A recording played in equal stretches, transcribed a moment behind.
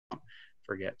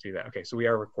forget to do that. Okay, so we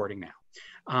are recording now.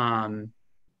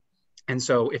 And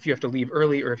so if you have to leave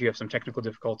early or if you have some technical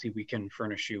difficulty, we can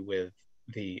furnish you with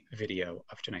the video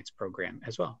of tonight's program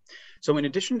as well. So in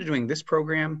addition to doing this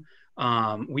program,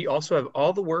 we also have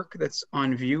all the work that's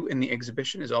on view in the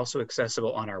exhibition is also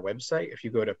accessible on our website. If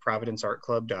you go to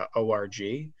providenceartclub.org,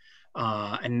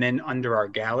 and then under our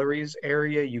galleries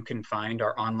area, you can find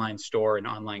our online store and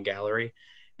online gallery.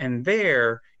 And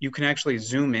there you can actually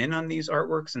zoom in on these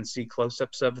artworks and see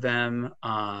close-ups of them.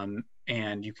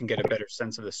 And you can get a better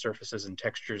sense of the surfaces and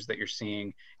textures that you're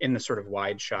seeing in the sort of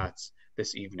wide shots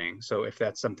this evening. So if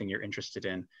that's something you're interested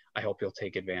in, I hope you'll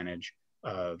take advantage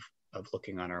of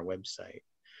looking on our website.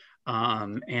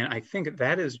 And I think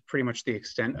that is pretty much the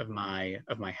extent of my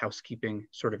housekeeping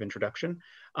sort of introduction.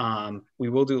 We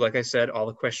will do, like I said, all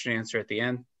the question and answer at the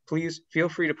end. Please feel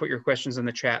free to put your questions in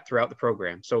the chat throughout the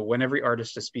program. So when every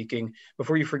artist is speaking,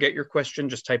 before you forget your question,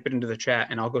 just type it into the chat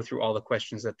and I'll go through all the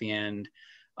questions at the end.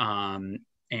 And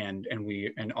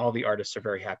all the artists are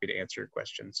very happy to answer your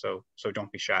questions. So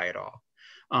don't be shy at all.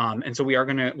 And so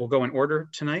we'll go in order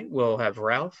tonight. We'll have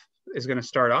Ralph is going to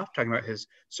start off talking about his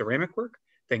ceramic work.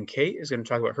 Then Kate is going to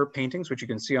talk about her paintings, which you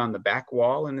can see on the back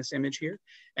wall in this image here.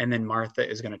 And then Martha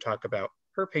is going to talk about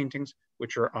her paintings,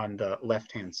 which are on the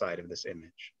left-hand side of this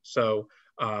image. So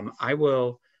I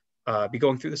will be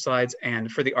going through the slides.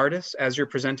 And for the artists, as you're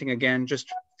presenting again, just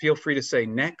feel free to say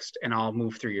next, and I'll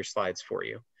move through your slides for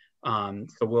you.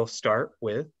 So we'll start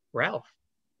with Ralph.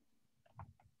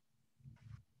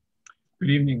 Good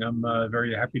evening. I'm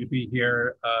very happy to be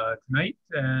here tonight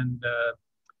and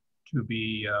to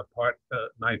be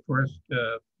my first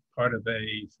part of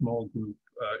a small group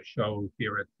show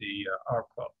here at the Art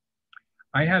Club.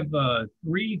 I have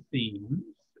 3 themes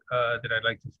that I'd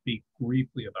like to speak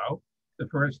briefly about. The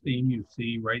first theme you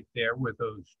see right there with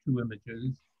those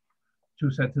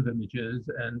 2 sets of images,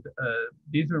 and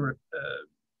these are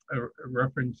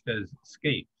referenced as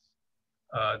scapes.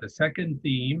 The second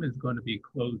theme is going to be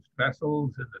closed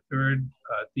vessels, and the third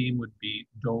theme would be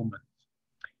dolmens.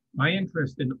 My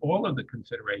interest in all of the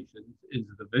considerations is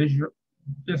the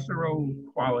visceral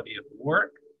quality of the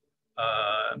work,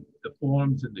 the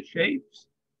forms and the shapes,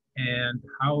 and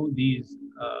how these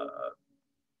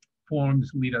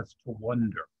forms lead us to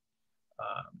wonder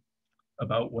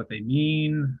about what they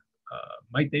mean,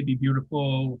 might they be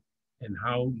beautiful, and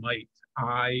how might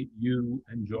you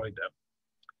enjoy them.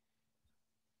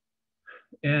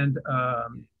 And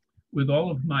with all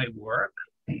of my work,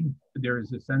 there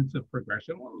is a sense of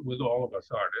progression with all of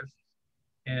us artists,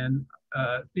 and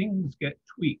things get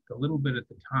tweaked a little bit at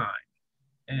the time.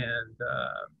 And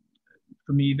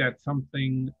for me, that's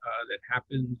something that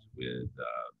happens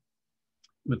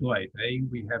with life.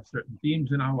 We have certain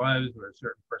themes in our lives, or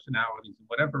certain personalities, and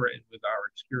whatever, and with our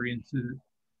experiences,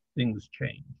 things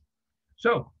change.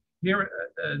 So here,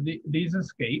 these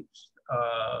escapes,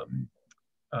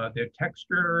 they're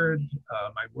textured.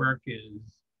 My work is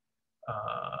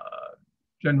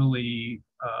generally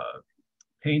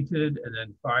painted and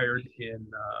then fired in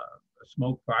a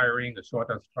smoke firing, a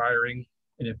sawdust firing.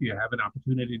 And if you have an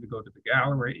opportunity to go to the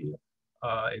gallery,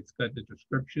 it's got the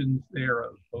descriptions there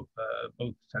of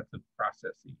both sets of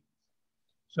processes.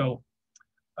 So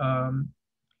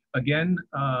again,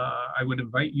 I would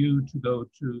invite you to go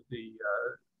to the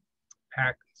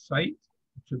PAC site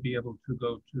to be able to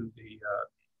go to the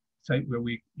site where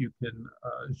you can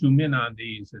zoom in on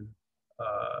these and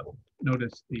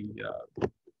notice the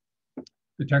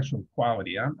textural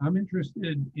quality. I'm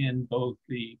interested in both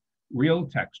the real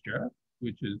texture,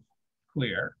 which is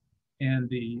clear, and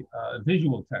the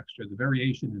visual texture, the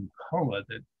variation in color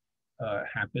that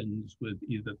happens with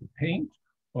either the paint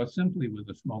or simply with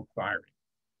the smoke firing.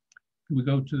 Can we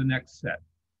go to the next set?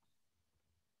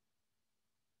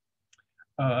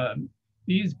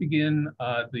 These begin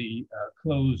the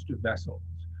closed vessels.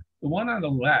 The one on the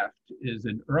left is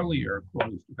an earlier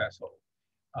closed vessel,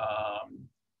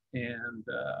 and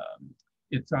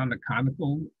it's on a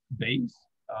conical base.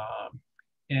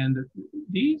 And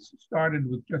these started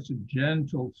with just a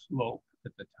gentle slope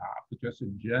at the top, with just a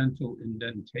gentle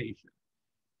indentation.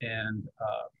 And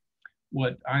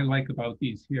what I like about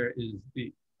these here is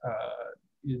the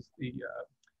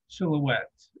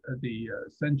silhouette, the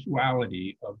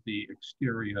sensuality of the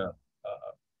exterior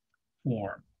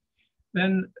form.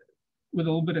 Then, with a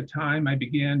little bit of time, I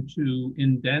began to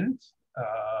indent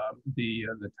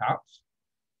the tops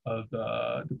of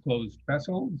the closed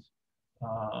vessels.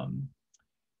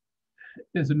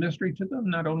 There's a mystery to them,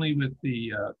 not only with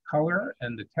the color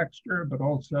and the texture, but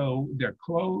also they're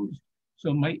closed.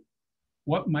 So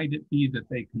what might it be that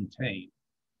they contain?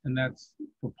 And that's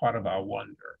for part of our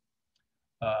wonder.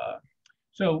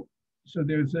 So So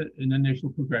there's an initial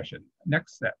progression.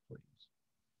 Next step, please.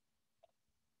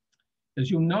 As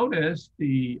you'll notice,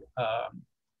 they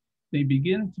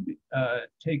begin to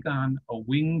take on a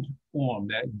winged form.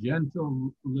 That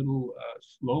gentle little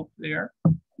slope there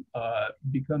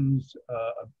becomes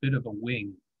a bit of a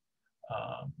wing.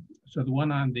 So the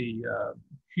one on the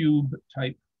cube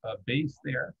type base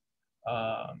there,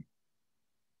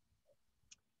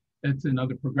 it's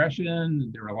another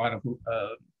progression. There are a lot of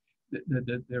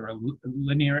there are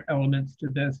linear elements to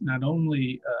this, not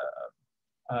only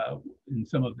in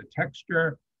some of the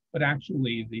texture, but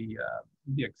actually the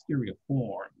exterior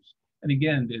forms. And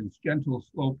again, there's gentle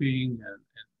sloping, and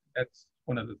that's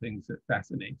one of the things that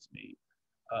fascinates me.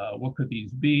 What could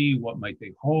these be? What might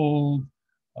they hold?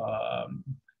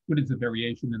 What is the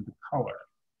variation in the color?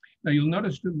 Now you'll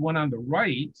notice the one on the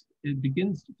right, it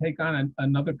begins to take on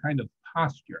another kind of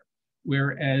posture,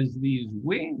 whereas these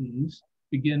wings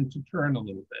begin to turn a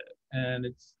little bit. And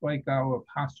it's like our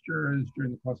postures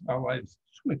during the course of our lives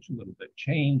switch a little bit,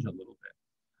 change a little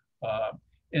bit.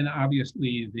 And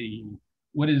obviously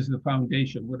what is the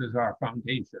foundation? What is our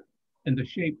foundation? And the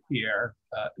shape here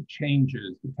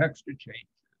changes, the texture changes.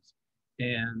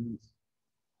 And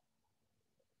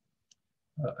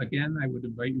again, I would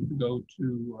invite you to go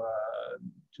to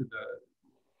the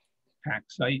PAC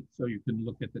site so you can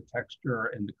look at the texture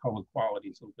and the color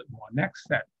qualities a little bit more. Next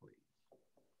set, please.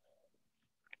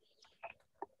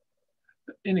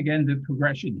 And again, the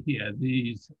progression here,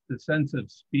 the sense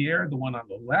of sphere, the one on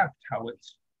the left, how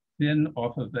it's thin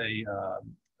off of a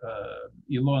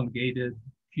elongated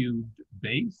cubed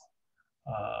base.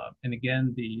 And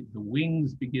again, the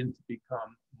wings begin to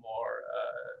become more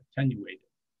attenuated.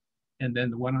 And then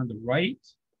the one on the right,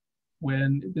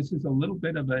 when this is a little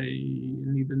bit of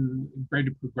an even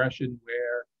greater progression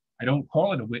where I don't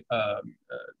call it a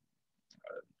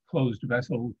closed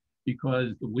vessel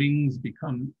because the wings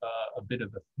become a bit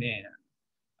of a fan.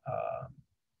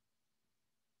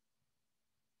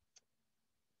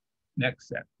 Next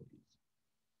set, please.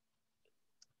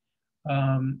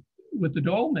 With the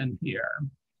dolmen here,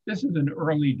 this is an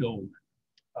early dolmen,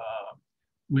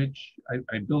 which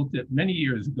I built it many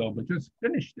years ago, but just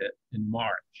finished it in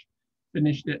March.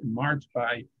 Finished it in March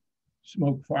by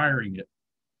smoke firing it.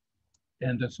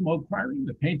 And the smoke firing,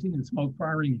 the painting and smoke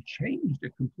firing changed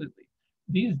it completely.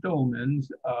 These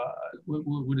dolmens,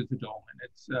 what is a dolmen?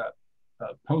 It's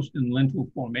post and lintel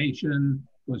formation,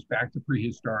 goes back to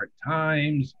prehistoric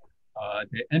times,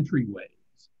 the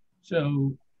entryways.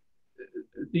 So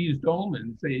these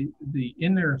dolmens, the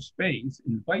inner space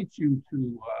invites you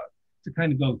to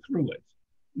kind of go through it.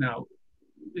 Now,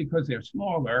 because they're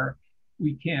smaller,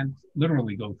 we can't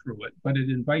literally go through it, but it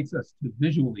invites us to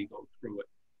visually go through it.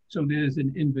 So there's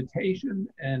an invitation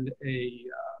and a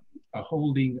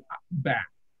holding back.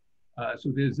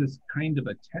 So there's this kind of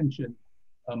a tension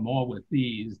more with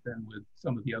these than with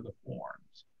some of the other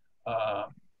forms.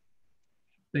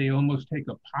 They almost take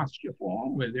a posture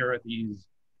form where there are these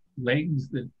legs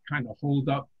that kind of hold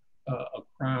up a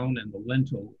crown and the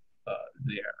lintel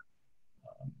there.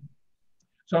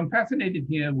 So I'm fascinated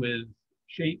here with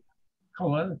shape,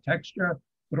 color, texture,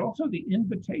 but also the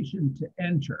invitation to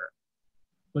enter,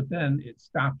 but then it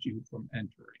stops you from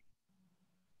entering.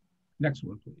 Next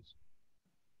one, please.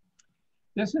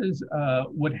 This is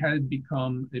what had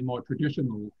become a more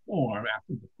traditional form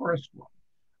after the first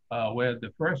one, where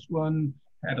the first one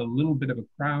had a little bit of a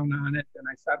crown on it, and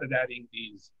I started adding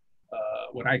these,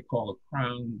 what I call a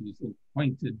crown, these little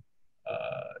pointed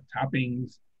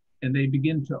toppings, and they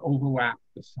begin to overlap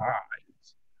the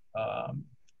sides.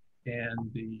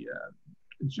 And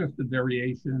it's just a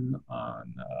variation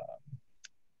on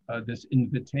this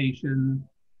invitation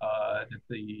that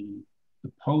the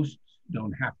posts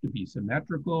don't have to be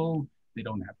symmetrical, they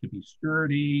don't have to be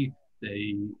sturdy,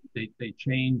 they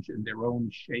change in their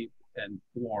own shape and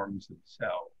forms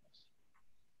themselves.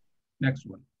 Next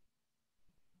one.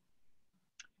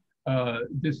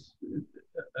 This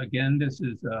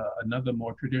is another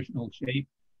more traditional shape.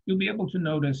 You'll be able to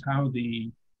notice how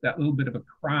that little bit of a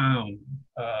crown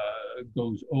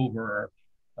goes over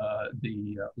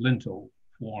the lintel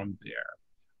form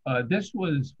there. This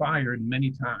was fired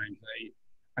many times.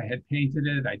 I had painted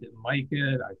it, I didn't like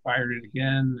it, I fired it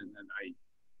again, and then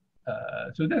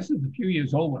so this is a few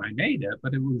years old when I made it,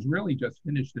 but it was really just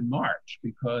finished in March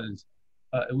because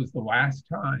it was the last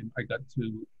time I got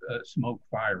to smoke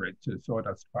fire it, to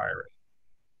sawdust fire it.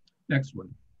 Next one.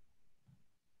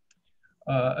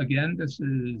 Again, this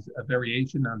is a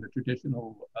variation on the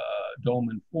traditional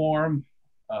dolmen form.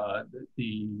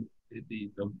 The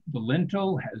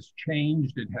lintel has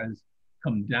changed. It has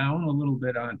come down a little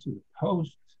bit onto the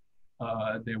posts.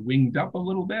 They're winged up a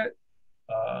little bit.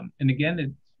 And again,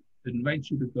 it invites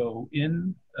you to go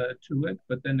in to it,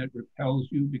 but then it repels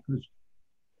you because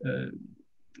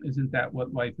isn't that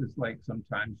what life is like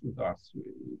sometimes with us?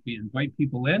 We invite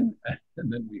people in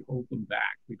and then we hold them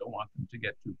back. We don't want them to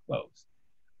get too close.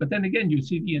 But then again, you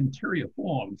see the interior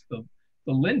forms, the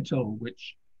lintel,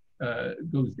 which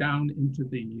goes down into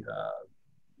the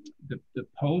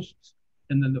posts,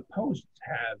 and then the posts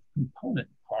have component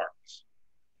parts.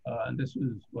 And this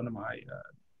was one of my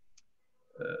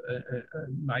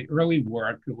early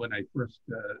work when I first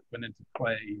went into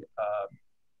clay.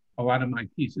 A lot of my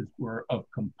pieces were of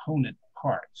component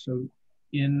parts. So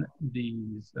in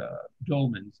these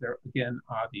dolmens, there again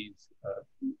are these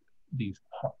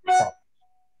parts.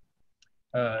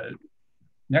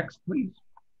 Next, please.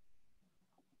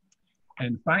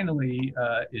 And finally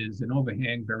is an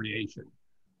overhang variation.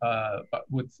 But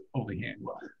what's overhang?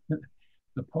 Well,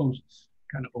 the posts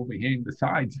kind of overhang the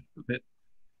sides of it.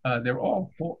 They're all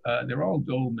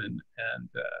dolmen, and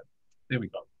there we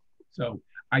go. So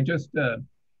I just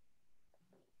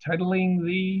titling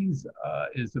these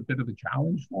is a bit of a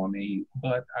challenge for me,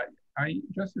 but I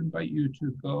just invite you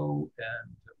to go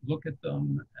and look at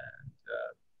them and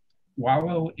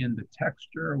wallow in the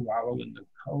texture, wallow in the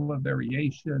color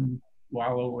variation,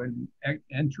 wallow in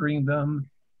entering them,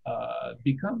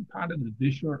 become part of the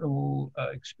visual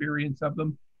experience of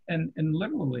them, and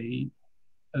literally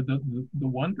the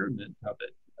wonderment of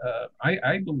it.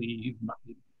 I believe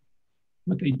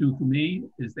what they do for me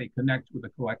is they connect with the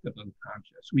collective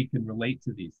unconscious. We can relate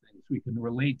to these things. We can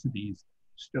relate to these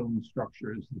stone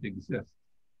structures that exist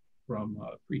from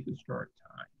prehistoric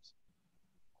times.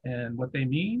 And what they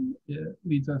mean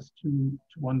leads us to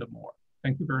wonder more.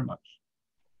 Thank you very much.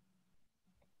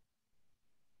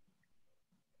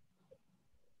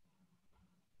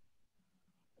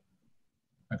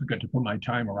 I forgot to put my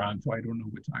timer on, so I don't know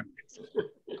what time it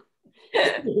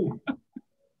is.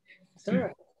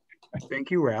 Sure.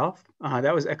 Thank you, Ralph.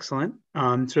 That was excellent.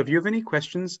 So if you have any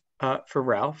questions for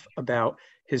Ralph about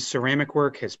his ceramic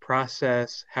work, his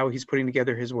process, how he's putting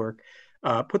together his work,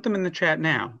 put them in the chat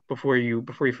now before you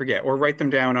forget, or write them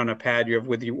down on a pad you have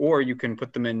with you, or you can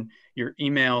put them in your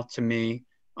email to me,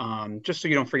 just so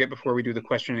you don't forget before we do the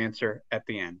question and answer at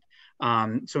the end.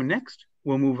 So next,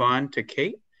 we'll move on to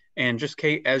Kate. And just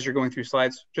Kate, as you're going through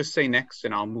slides, just say next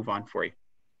and I'll move on for you.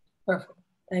 Perfect.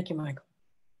 Thank you, Michael.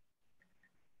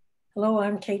 Hello,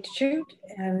 I'm Kate Chute,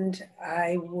 and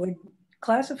I would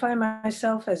classify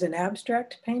myself as an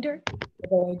abstract painter,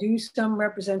 although I do some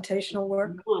representational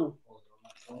work.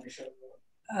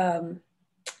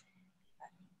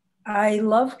 I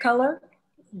love color.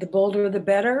 The bolder, the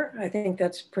better. I think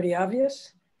that's pretty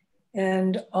obvious.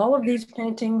 And all of these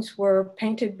paintings were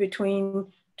painted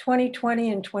between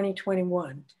 2020 and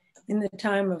 2021, in the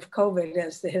time of COVID,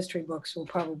 as the history books will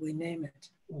probably name it.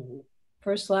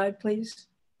 First slide, please.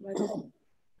 Oh,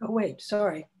 wait,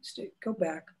 sorry. Go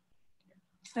back.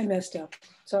 I messed up.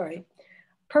 Sorry.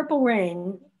 Purple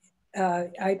Rain,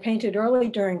 I painted early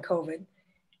during COVID,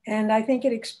 and I think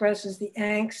it expresses the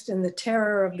angst and the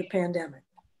terror of the pandemic.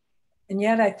 And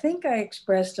yet I think I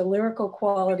expressed a lyrical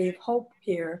quality of hope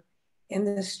here in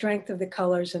the strength of the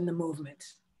colors and the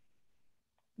movements.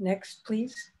 Next,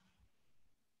 please.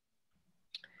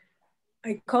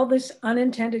 I call this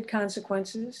Unintended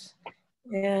Consequences,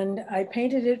 and I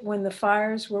painted it when the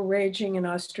fires were raging in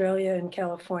Australia and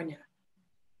California.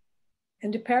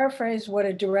 And to paraphrase what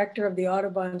a director of the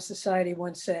Audubon Society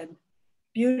once said,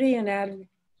 beauty and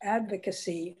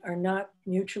advocacy are not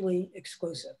mutually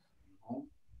exclusive.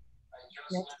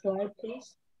 Next slide,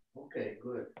 please. Okay,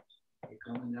 good. You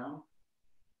coming down?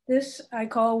 This I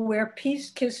call Where Peace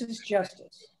Kisses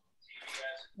Justice.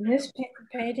 And this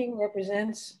painting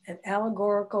represents an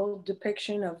allegorical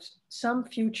depiction of some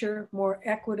future, more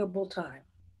equitable time.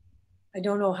 I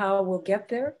don't know how we'll get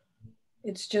there.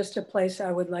 It's just a place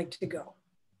I would like to go.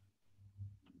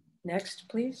 Next,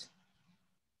 please.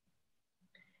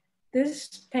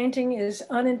 This painting is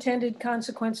Unintended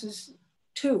Consequences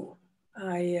 2.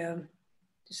 I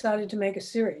decided to make a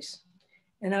series,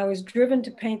 and I was driven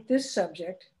to paint this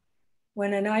subject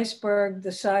when an iceberg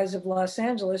the size of Los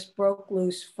Angeles broke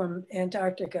loose from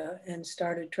Antarctica and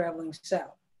started traveling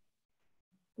south.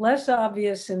 Less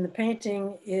obvious in the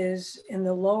painting is in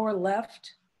the lower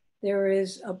left, there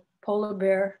is a polar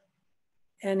bear,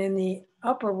 and in the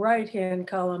upper right-hand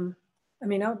column,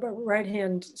 upper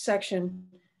right-hand section,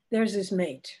 there's his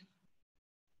mate.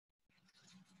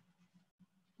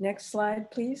 Next slide,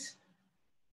 please.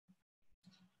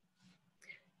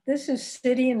 This is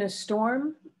City in a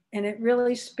Storm, and it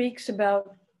really speaks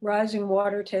about rising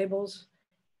water tables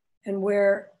and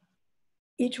where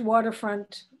each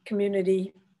waterfront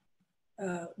community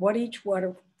what each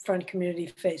waterfront community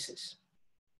faces.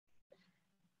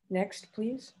 Next,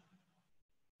 please.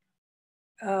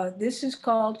 This is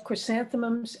called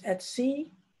Chrysanthemums at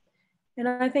Sea. And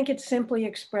I think it simply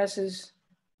expresses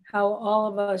how all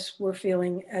of us were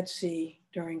feeling at sea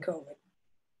during COVID.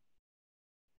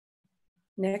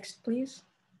 Next, please.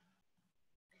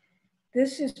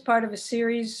 This is part of a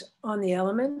series on the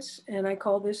elements, and I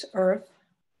call this Earth.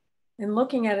 And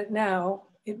looking at it now,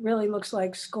 it really looks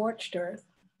like scorched earth.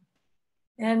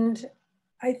 And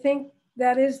I think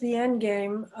that is the end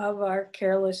game of our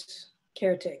careless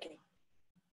caretaking.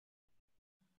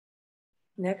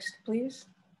 Next, please.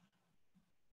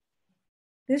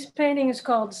 This painting is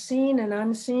called Seen and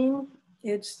Unseen.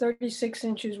 It's 36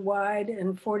 inches wide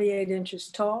and 48 inches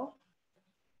tall.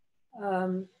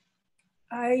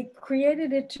 I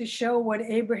created it to show what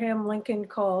Abraham Lincoln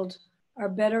called our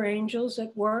better angels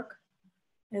at work,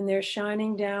 and they're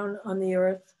shining down on the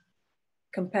earth,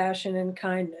 compassion and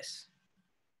kindness.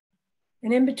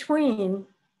 And in between,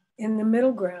 in the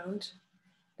middle ground,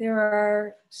 there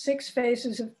are 6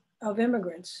 faces of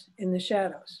immigrants in the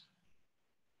shadows.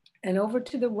 And over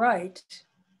to the right,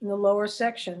 in the lower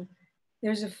section,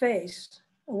 there's a face,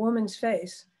 a woman's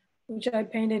face, which I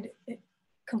painted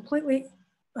completely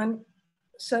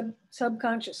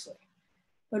subconsciously.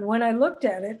 But when I looked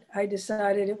at it, I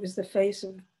decided it was the face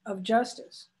of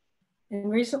justice. And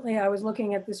recently I was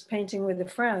looking at this painting with a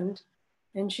friend,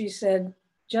 and she said,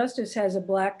 "Justice has a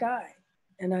black eye."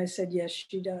 And I said, "Yes,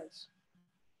 she does."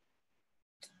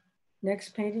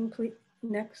 Next painting, please.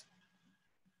 Next.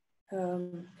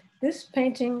 This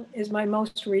painting is my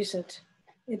most recent.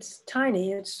 It's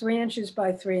tiny, it's 3 inches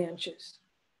by 3 inches.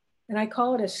 And I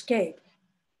call it Escape.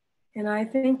 And I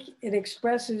think it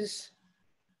expresses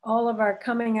all of our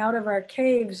coming out of our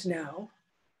caves now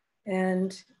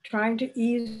and trying to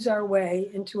ease our way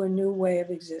into a new way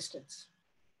of existence.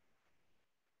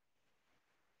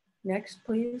 Next,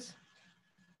 please.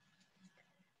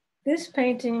 This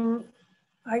painting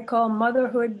I call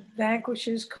Motherhood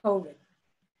Vanquishes COVID.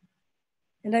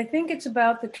 And I think it's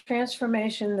about the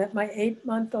transformation that my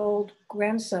 8-month-old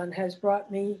grandson has brought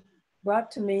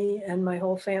to me and my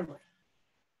whole family.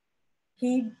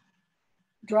 He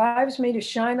drives me to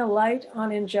shine a light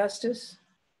on injustice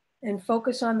and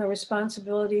focus on the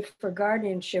responsibility for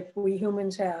guardianship we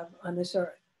humans have on this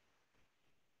earth.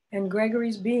 And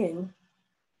Gregory's being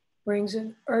brings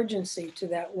an urgency to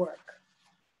that work.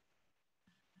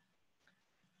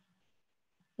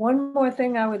 One more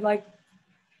thing I would like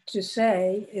to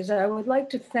say is I would like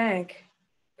to thank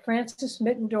Francis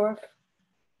Mittendorf,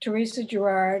 Teresa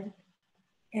Gerard,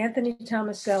 Anthony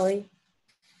Tomaselli,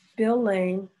 Bill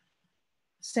Lane,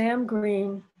 Sam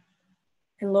Green,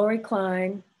 and Lori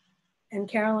Klein, and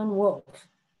Carolyn Wolf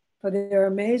for their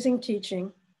amazing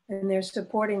teaching and their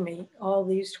supporting me all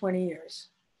these 20 years.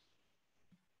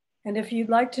 And if you'd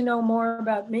like to know more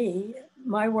about me,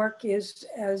 my work is,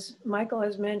 as Michael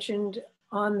has mentioned,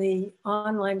 on the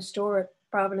online store at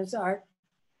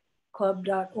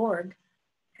providenceartclub.org.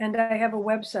 And I have a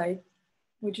website,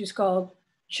 which is called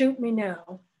Chute Me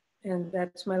Now, and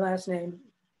that's my last name.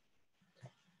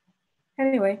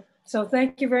 Anyway, so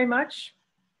thank you very much.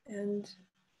 And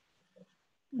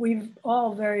we've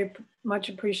all very much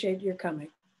appreciate your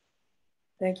coming.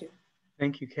 Thank you.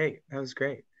 Thank you, Kate. That was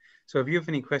great. So if you have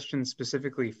any questions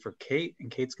specifically for Kate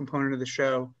and Kate's component of the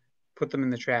show, put them in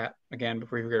the chat again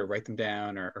before you forget to write them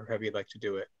down or however you'd like to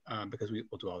do it, because we'll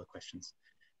do all the questions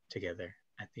together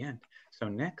at the end. So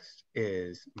next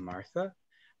is Martha.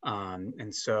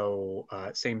 And so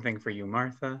same thing for you,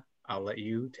 Martha. I'll let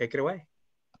you take it away.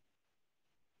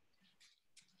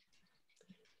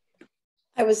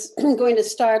 I was going to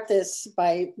start this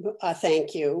by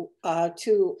thank you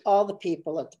to all the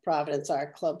people at the Providence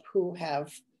Art Club who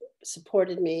have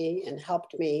supported me and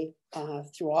helped me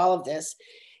through all of this.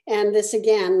 And this,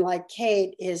 again, like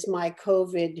Kate, is my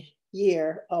COVID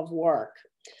year of work.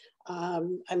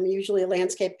 I'm usually a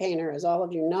landscape painter, as all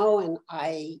of you know, and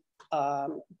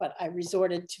but I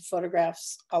resorted to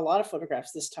photographs, a lot of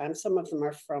photographs this time. Some of them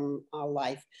are from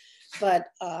life, but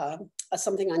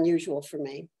something unusual for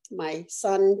me. My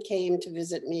son came to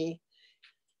visit me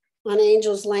on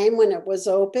Angel's Lane when it was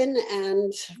open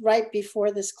and right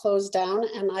before this closed down,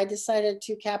 and I decided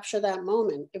to capture that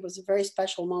moment. It was a very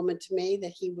special moment to me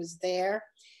that he was there.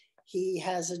 He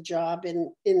has a job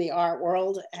in the art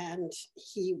world, and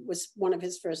he was one of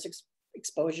his first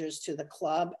exposures to the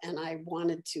club, and I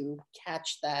wanted to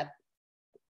catch that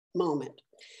moment.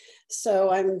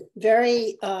 So I'm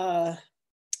very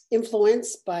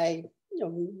influenced by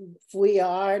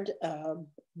Vuillard,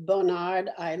 Bonnard.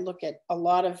 I look at a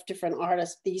lot of different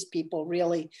artists. These people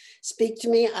really speak to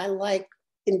me. I like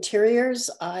interiors.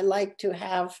 I like to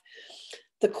have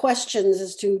the questions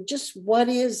as to just what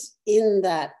is in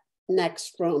that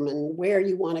next room and where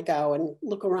you want to go and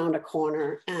look around a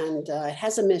corner, and it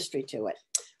has a mystery to it.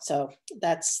 So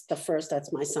that's the first,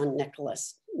 that's my son,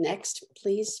 Nicholas. Next,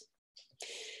 please.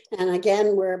 And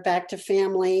again, we're back to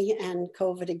family and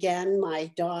COVID again.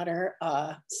 My daughter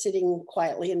sitting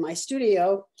quietly in my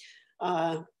studio.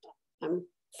 I'm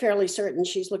fairly certain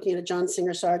she's looking at a John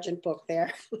Singer Sargent book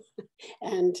there.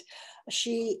 And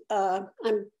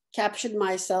I'm captured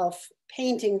myself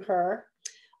painting her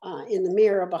in the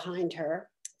mirror behind her.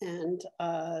 And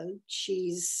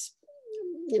she's,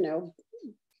 you know,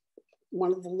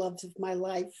 one of the loves of my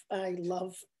life. I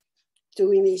love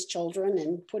doing these children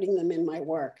and putting them in my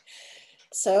work.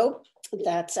 So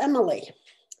that's Emily.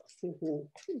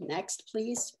 Next,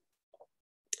 please.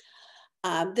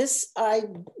 I've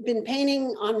been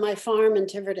painting on my farm in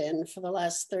Tiverton for the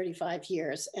last 35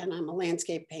 years, and I'm a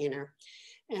landscape painter.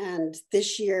 And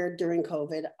this year during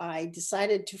COVID, I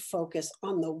decided to focus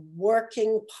on the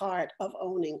working part of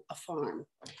owning a farm.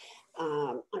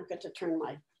 I've got to turn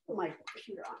my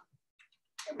computer on.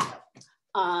 There we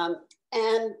go.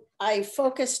 And I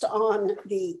focused on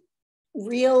the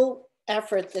real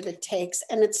effort that it takes,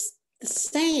 and it's the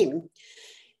same.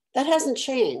 That hasn't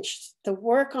changed. The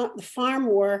work on the farm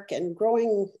work and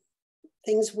growing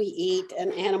things we eat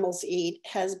and animals eat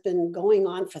has been going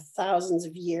on for thousands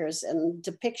of years, and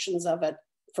depictions of it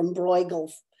from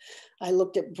Bruegel. I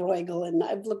looked at Bruegel, and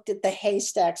I've looked at the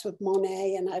haystacks with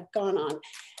Monet, and I've gone on.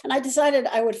 And I decided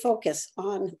I would focus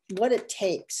on what it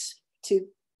takes to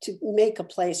make a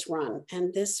place run.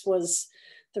 And this was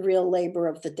the real labor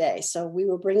of the day. So we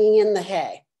were bringing in the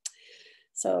hay.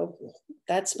 So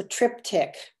that's a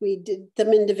triptych. We did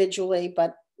them individually,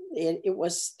 but it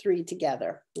was 3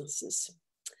 together. This is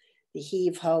the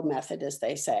heave-ho method, as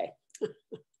they say.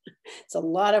 It's a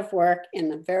lot of work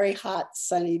in a very hot,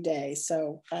 sunny day.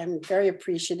 So I'm very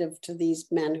appreciative to these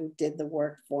men who did the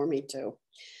work for me too.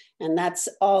 And that's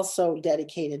also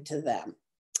dedicated to them.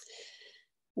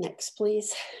 Next,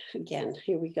 please. Again,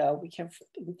 here we go. We have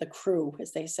the crew,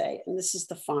 as they say, and this is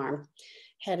the farm,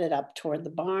 headed up toward the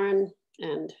barn,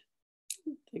 and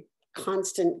the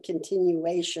constant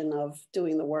continuation of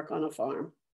doing the work on a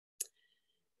farm.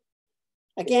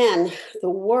 Again,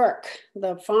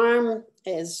 the farm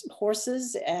is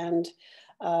horses, and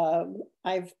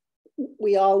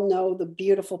we all know the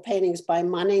beautiful paintings by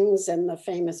Munnings and the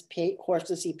famous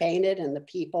horses he painted and the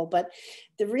people, but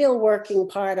the real working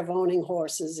part of owning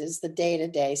horses is the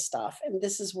day-to-day stuff. And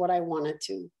this is what I wanted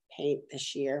to paint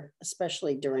this year,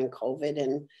 especially during COVID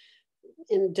and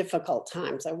in difficult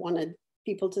times. I wanted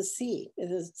people to see,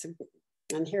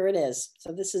 and here it is.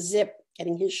 So this is Zip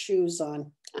getting his shoes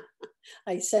on.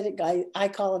 I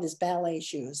call it his ballet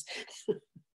shoes.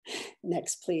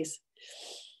 Next, please.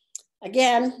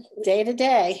 Again, day to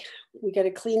day, we got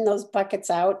to clean those buckets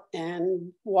out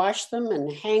and wash them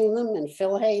and hang them and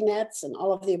fill hay nets and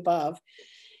all of the above.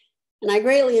 And I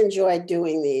greatly enjoyed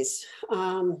doing these.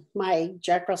 My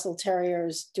Jack Russell Terrier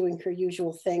is doing her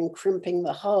usual thing, crimping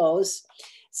the hose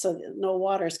so that no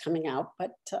water's coming out.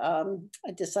 But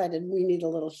I decided we need a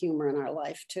little humor in our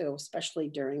life too, especially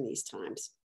during these times.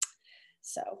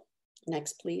 So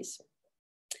next, please.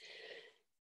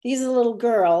 These are little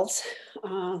girls,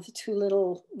 the 2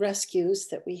 little rescues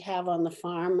that we have on the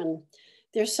farm, and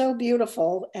they're so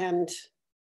beautiful and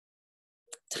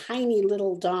tiny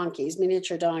little donkeys,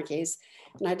 miniature donkeys.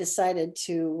 And I decided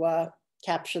to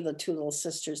capture the 2 little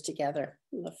sisters together,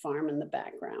 the farm in the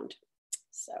background.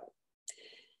 So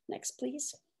next,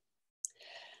 please.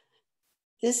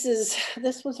 This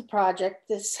was a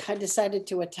project I decided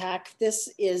to attack. This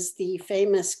is the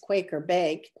famous Quaker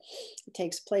Bake. It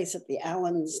takes place at the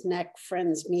Allen's Neck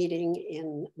Friends meeting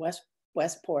in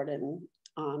Westport in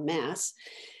Mass.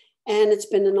 And it's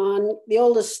been the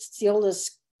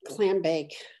oldest clam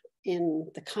bake in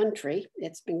the country.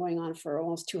 It's been going on for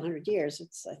almost 200 years.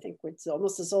 I think it's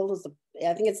almost as old as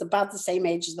I think it's about the same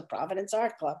age as the Providence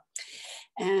Art Club.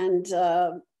 And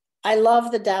I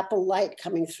love the dapple light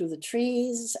coming through the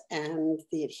trees and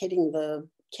hitting the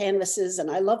canvases.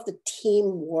 And I love the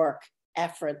teamwork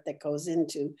effort that goes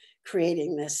into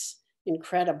creating this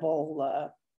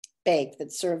incredible bake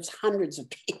that serves hundreds of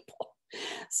people.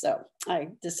 So I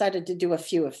decided to do a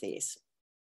few of these.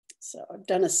 So I've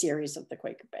done a series of the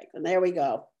Quaker Bake, and there we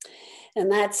go.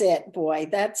 And that's it, boy.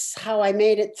 That's how I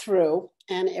made it through.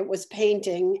 And it was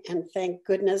painting, and thank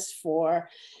goodness for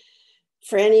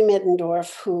Franny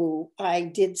Middendorf, who I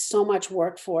did so much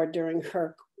work for during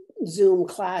her Zoom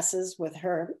classes with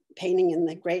her painting in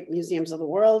the great museums of the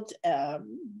world,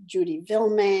 Judy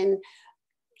Villman,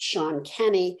 Sean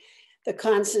Kenny, the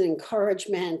constant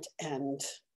encouragement and,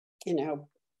 you know,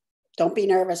 don't be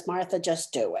nervous, Martha,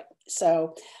 just do it.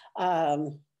 So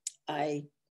I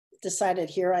decided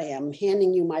here I am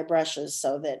handing you my brushes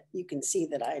so that you can see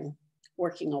that I'm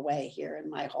working away here in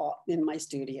my hall, in my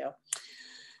studio.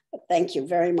 But thank you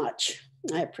very much.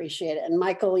 I appreciate it. And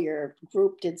Michael, your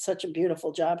group did such a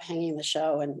beautiful job hanging the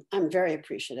show, and I'm very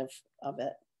appreciative of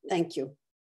it. Thank you.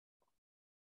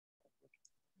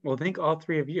 Well, thank all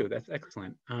three of you. That's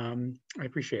excellent. I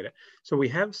appreciate it. So we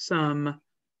have some,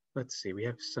 let's see, we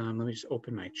have some, let me just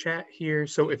open my chat here.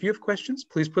 So if you have questions,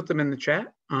 please put them in the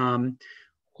chat.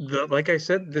 Like I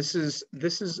said, this is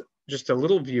just a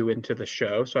little view into the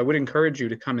show. So I would encourage you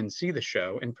to come and see the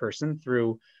show in person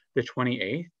through the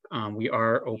 28th. We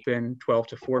are open 12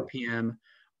 to 4 p.m.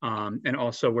 And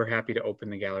also we're happy to open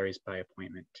the galleries by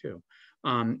appointment too.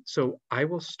 So I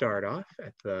will start off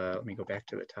at let me go back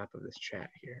to the top of this chat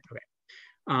here.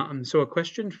 Okay. So a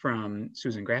question from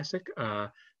Susan Grassick.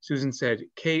 Susan said,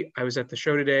 Kate, I was at the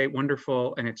show today,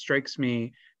 wonderful, and it strikes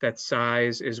me that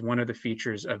size is one of the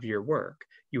features of your work.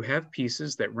 You have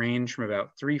pieces that range from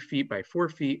about 3 feet by 4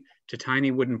 feet to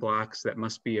tiny wooden blocks that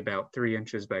must be about 3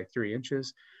 inches by 3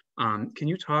 inches. Can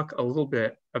you talk a little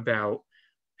bit about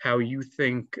how you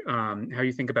think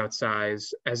about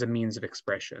size as a means of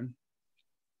expression?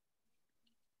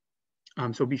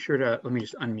 So be sure to, let me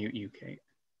just unmute you, Kate.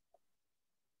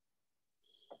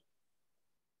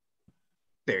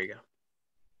 There you go.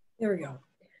 There we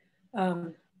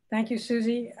go. Thank you,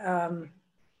 Susie.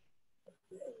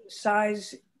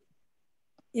 Size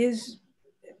is,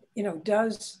 you know,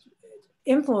 does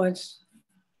influence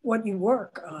what you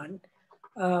work on.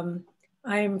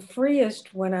 I'm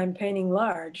freest when I'm painting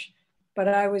large, but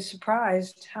I was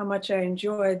surprised how much I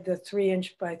enjoyed the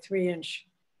 3-inch by 3-inch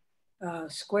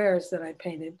squares that I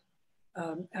painted.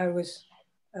 I was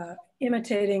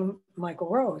imitating Michael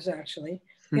Rose, actually,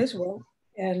 his work.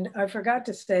 And I forgot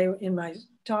to say in my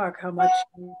talk how much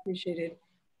I appreciated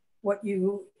what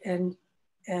you and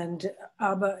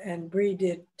Abba and Bree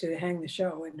did to hang the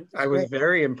show. And I was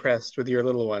very impressed with your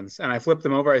little ones. And I flipped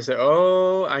them over. I said,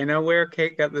 oh, I know where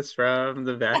Kate got this from,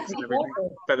 the vets and everything.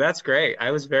 But that's great. I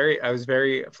was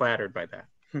very flattered by that.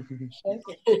 Thank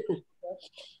you.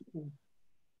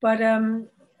 But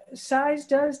size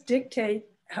does dictate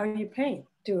how you paint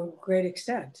to a great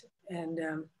extent.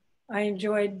 And I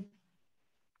enjoyed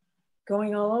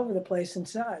going all over the place in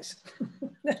size.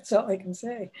 That's all I can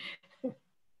say.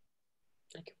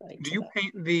 Do you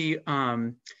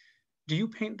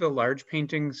paint the large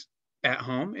paintings at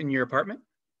home in your apartment?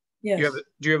 Yes.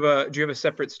 Do you have a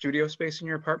separate studio space in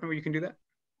your apartment where you can do that?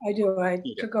 I do. I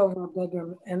took over a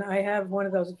bedroom, and I have one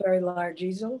of those very large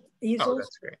easels. Oh,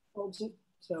 that's great.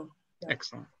 So yeah.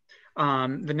 Excellent.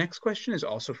 The next question is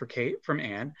also for Kate from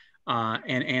Anne.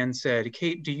 And Anne said,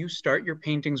 Kate, do you start your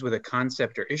paintings with a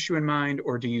concept or issue in mind,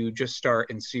 or do you just start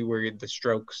and see where the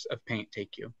strokes of paint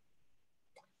take you?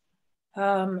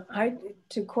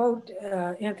 To quote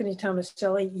Anthony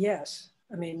Tomaselli, yes.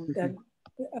 I mean, that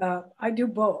I do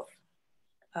both.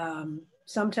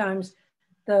 Sometimes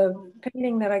the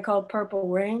painting that I called Purple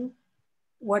Rain,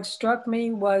 what struck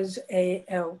me was a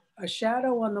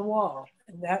shadow on the wall,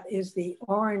 and that is the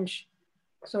orange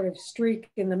sort of streak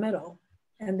in the middle.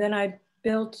 And then I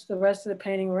built the rest of the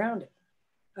painting around it.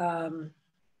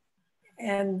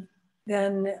 And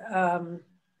then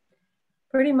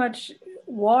pretty much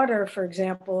water, for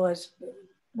example, as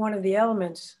one of the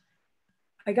elements.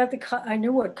 I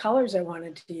knew what colors I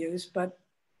wanted to use, but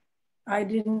I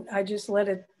just let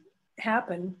it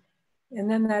happen. And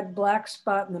then that black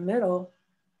spot in the middle,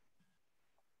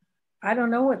 I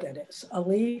don't know what that is. A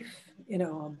leaf, you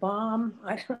know, a bomb.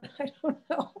 I don't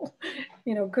know.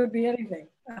 You know, could be anything.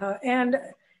 And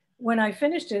when I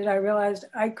finished it, I realized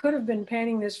I could have been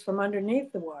painting this from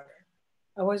underneath the water.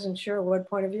 I wasn't sure what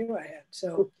point of view I had.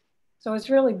 So it's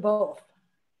really both.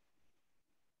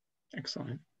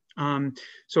 Excellent.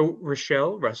 So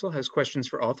Rochelle Russell has questions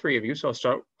for all three of you. So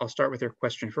I'll start with her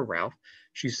question for Ralph.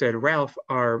 She said, Ralph,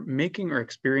 are making or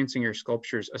experiencing your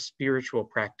sculptures a spiritual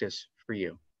practice for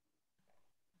you?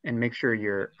 And make sure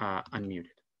you're unmuted.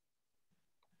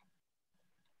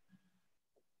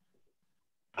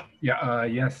 Yeah,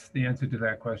 yes, the answer to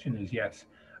that question is yes.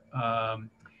 I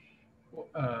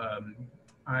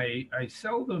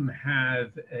seldom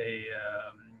have a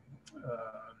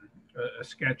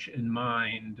sketch in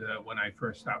mind when I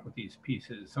first start with these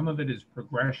pieces. Some of it is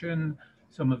progression.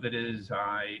 Some of it is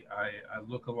I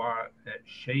look a lot at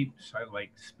shapes. I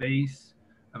like space.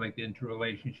 I like the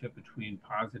interrelationship between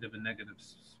positive and negative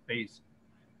space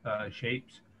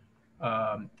shapes.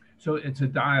 So it's a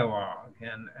dialogue,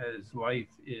 and as life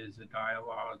is a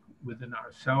dialogue within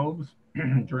ourselves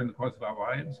during the course of our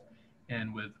lives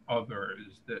and with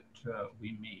others that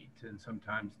we meet. And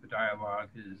sometimes the dialogue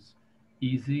is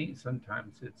easy,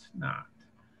 sometimes it's not.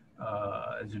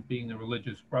 As being a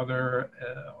religious brother,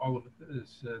 all of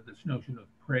this notion of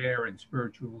prayer and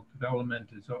spiritual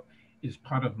development is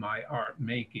part of my art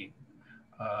making.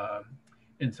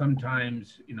 And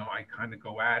sometimes, you know, I kind of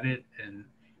go at it, and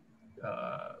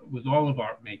with all of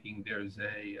art making, there's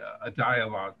a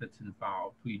dialogue that's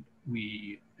involved.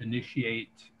 We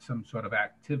initiate some sort of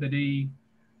activity,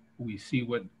 we see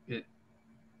what it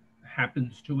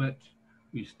happens to it,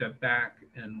 we step back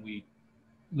and we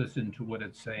listen to what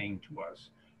it's saying to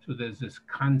us. So there's this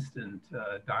constant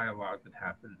dialogue that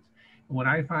happens. And what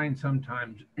I find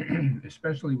sometimes,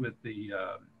 especially with the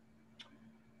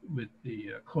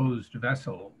closed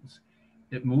vessels,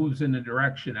 it moves in a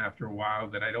direction after a while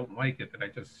that I don't like it, that I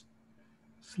just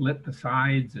slit the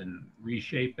sides and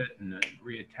reshape it and then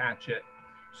reattach it.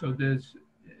 So there's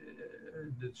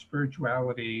the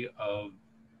spirituality of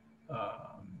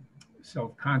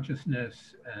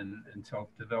self-consciousness and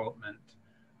self-development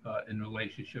in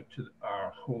relationship to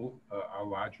our whole, our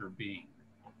larger being.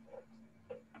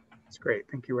 That's great.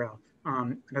 Thank you, Ralph.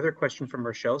 Another question from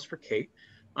Rochelle's for Kate.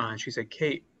 She said,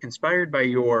 Kate, inspired by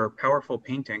your powerful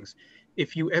paintings,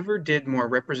 if you ever did more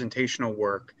representational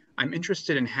work, I'm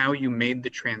interested in how you made the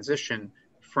transition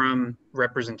from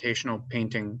representational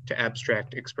painting to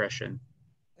abstract expression.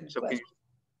 So can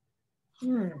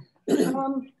you...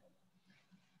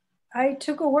 I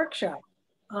took a workshop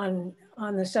on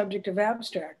the subject of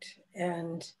abstract,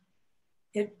 and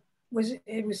it was a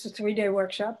 3-day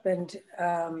workshop, and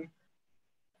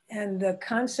the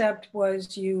concept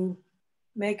was you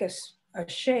make a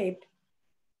shape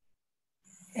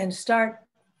and start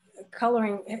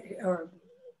coloring or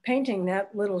painting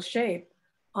that little shape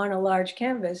on a large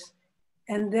canvas,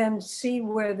 and then see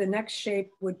where the next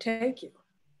shape would take you.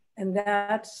 And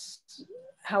that's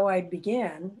how I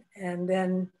began. And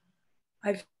then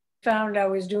I found I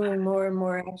was doing more and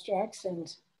more abstracts, and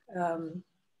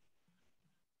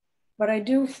but I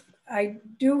do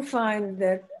find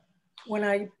that when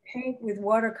I paint with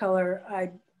watercolor,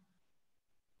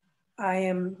 I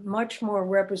am much more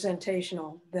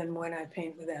representational than when I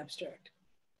paint with abstract.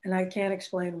 And I can't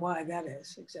explain why that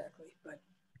is exactly, but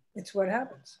it's what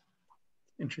happens.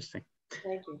 Interesting.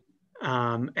 Thank you.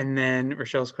 And then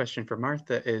Rochelle's question for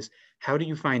Martha is, how do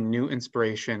you find new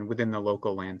inspiration within the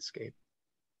local landscape?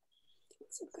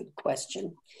 That's a good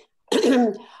question.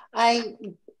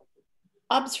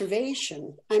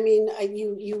 Observation. I mean,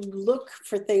 you look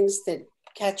for things that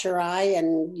catch your eye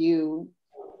and you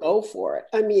go for it.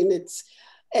 I mean,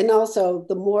 and also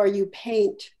the more you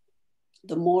paint,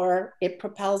 the more it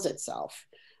propels itself.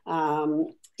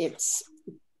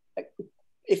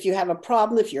 If you have a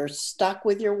problem, if you're stuck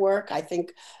with your work, I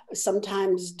think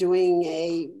sometimes doing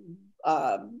a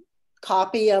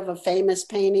copy of a famous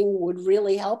painting would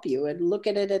really help you, and look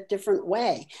at it a different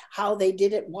way, how they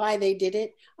did it, why they did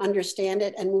it, understand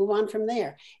it, and move on from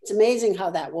there. It's amazing how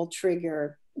that will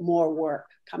trigger more work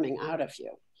coming out of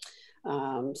you.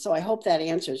 So I hope that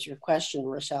answers your question,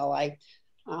 Rochelle.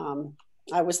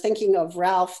 I was thinking of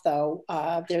Ralph, though.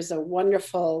 There's a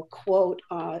wonderful quote,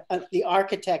 the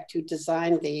architect who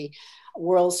designed the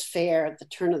World's Fair at the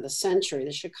turn of the century,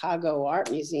 the Chicago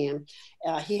Art Museum.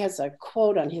 He has a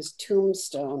quote on his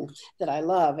tombstone that I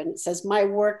love, and it says, "My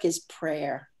work is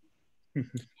prayer."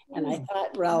 And I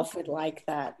thought Ralph would like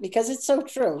that, because it's so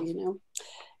true, you know.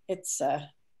 It's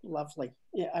lovely.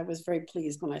 Yeah, I was very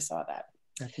pleased when I saw that.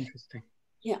 That's interesting.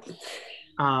 Yeah.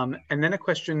 And then a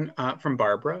question from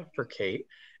Barbara for Kate.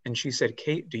 And she said,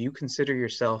 Kate, do you consider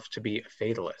yourself to be a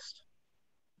fatalist?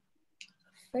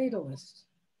 Fatalist?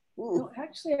 No,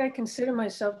 actually, I consider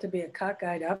myself to be a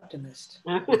cockeyed optimist.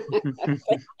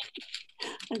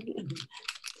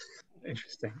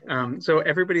 Interesting. So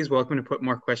everybody's welcome to put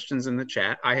more questions in the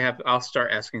chat. I'll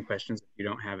start asking questions if you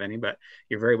don't have any, but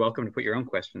you're very welcome to put your own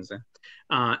questions in.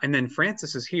 And then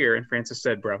Francis is here, and Francis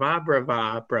said, brava,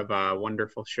 brava, brava,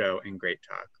 wonderful show and great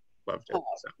talk. Loved it.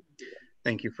 So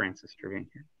thank you, Francis, for being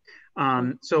here.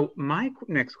 So my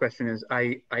next question is,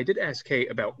 I did ask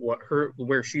Kate about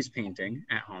where she's painting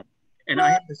at home. And I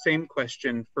have the same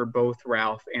question for both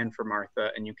Ralph and for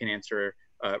Martha, and you can answer,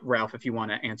 Ralph, if you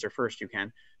want to answer first, you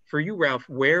can. For you, Ralph,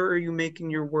 where are you making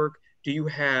your work? Do you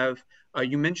have,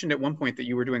 you mentioned at one point that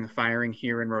you were doing a firing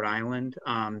here in Rhode Island.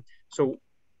 So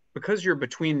because you're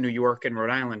between New York and Rhode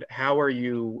Island, how are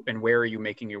you and where are you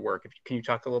making your work? Can you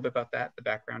talk a little bit about that, the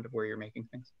background of where you're making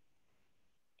things?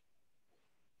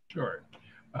 Sure.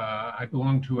 I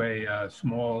belong to a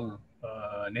small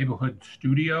neighborhood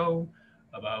studio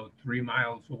about 3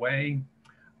 miles away.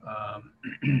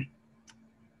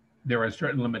 There are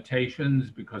certain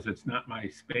limitations because it's not my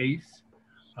space.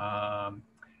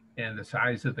 And the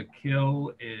size of the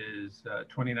kill is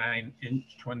 29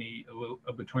 inches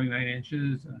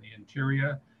in the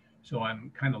interior. So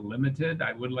I'm kind of limited.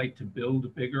 I would like to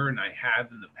build bigger, and I have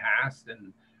in the past,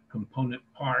 and component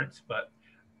parts, but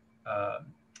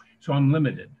so I'm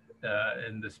limited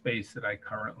in the space that I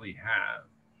currently have.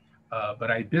 But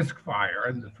I disc fire,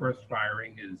 and the first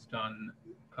firing is done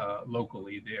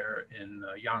locally there in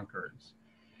Yonkers.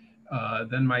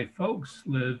 Then my folks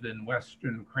live in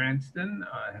Western Cranston.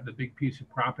 I have a big piece of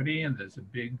property, and there's a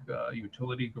big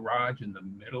utility garage in the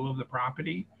middle of the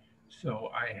property. So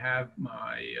I have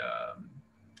my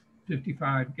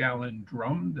 55-gallon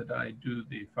drum that I do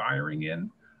the firing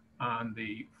in on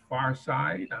the far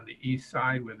side, on the east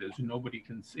side where there's nobody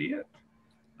can see it.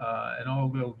 And all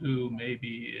they'll do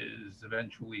maybe is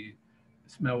eventually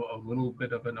smell a little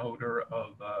bit of an odor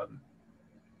of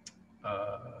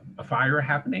a fire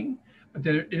happening, but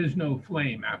there is no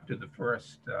flame after the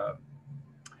first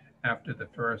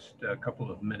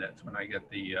couple of minutes when I get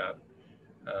the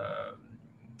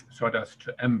sawdust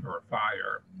to ember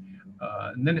fire.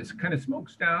 And then it kind of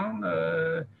smokes down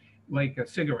like a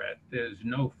cigarette. There's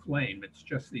no flame. It's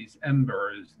just these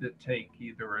embers that take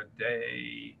either a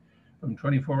day, from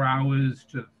 24 hours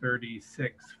to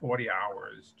 36, 40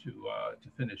 hours to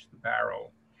finish the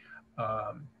barrel.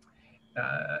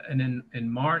 And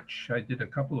in March, I did a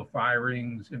couple of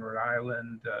firings in Rhode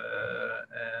Island,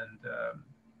 and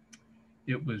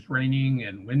it was raining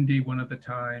and windy one of the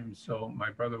times. So my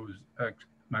brother was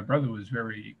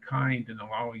very kind in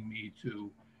allowing me to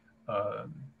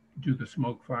do the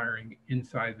smoke firing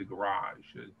inside the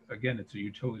garage. Again, it's a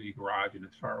utility garage and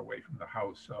it's far away from the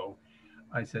house. So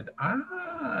I said,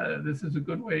 this is a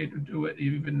good way to do it,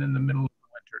 even in the middle of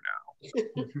winter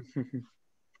now.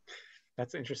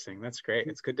 That's interesting. That's great.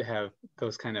 It's good to have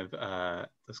those kind of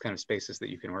spaces that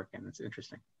you can work in. That's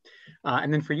interesting.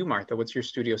 And then for you, Martha, what's your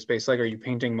studio space like? Are you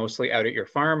painting mostly out at your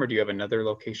farm, or do you have another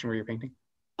location where you're painting?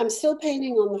 I'm still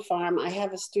painting on the farm. I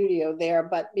have a studio there,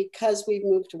 but because we've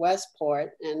moved to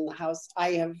Westport and the house,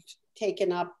 I have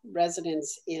taken up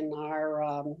residence in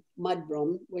our mud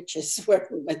room, which is where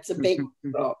it's a big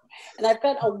room. And I've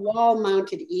got a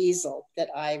wall-mounted easel that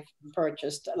I've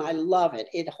purchased, and I love it.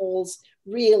 It holds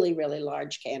really, really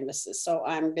large canvases. So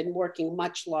I've been working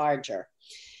much larger.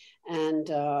 And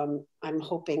I'm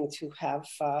hoping to have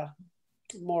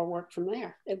more work from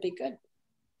there. It'd be good.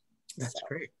 That's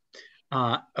great.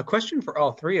 A question for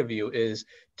all three of you is,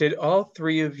 did all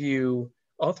three of you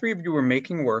were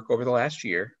making work over the last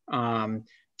year.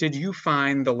 Did you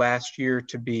find the last year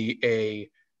to be a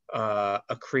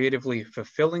creatively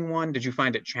fulfilling one? Did you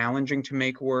find it challenging to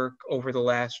make work over the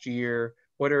last year?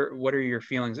 What are your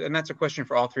feelings? And that's a question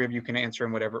for all three of you. You can answer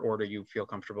in whatever order you feel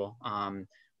comfortable.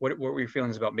 What were your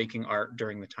feelings about making art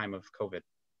during the time of COVID?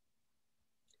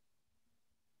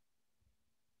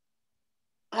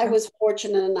 I was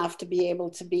fortunate enough to be able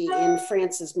to be in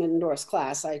Frances Middendorf's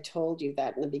class. I told you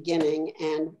that in the beginning,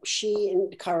 and she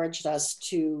encouraged us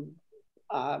to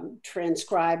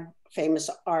transcribe famous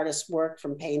artists' work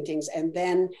from paintings and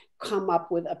then come up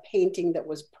with a painting that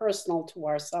was personal to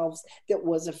ourselves, that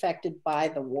was affected by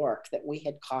the work that we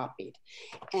had copied.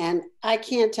 And I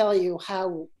can't tell you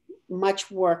how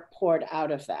much work poured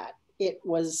out of that. It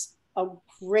was a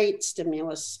great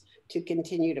stimulus to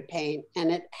continue to paint,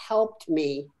 and it helped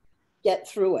me get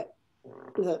through it.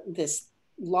 This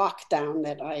lockdown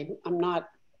that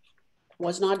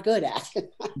was not good at.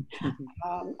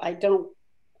 I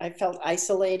felt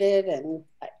isolated, and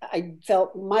I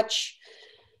felt much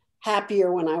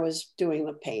happier when I was doing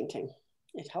the painting.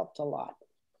 It helped a lot.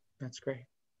 That's great.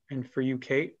 And for you,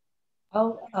 Kate?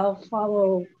 I'll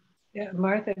follow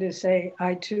Martha to say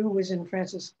I too was in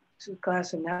Frances'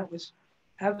 class, and that was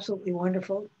absolutely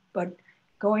wonderful. But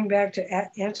going back to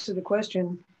answer the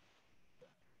question,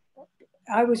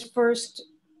 I was first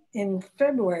in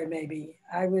February, maybe.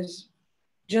 I was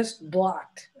just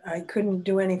blocked. I couldn't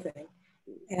do anything.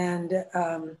 And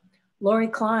Lori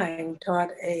Klein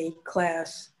taught a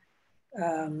class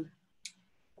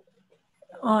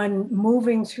on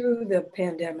moving through the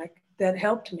pandemic that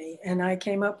helped me. And I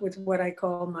came up with what I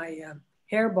call my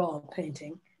hairball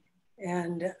painting.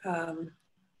 And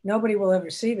nobody will ever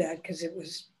see that because it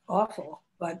was awful,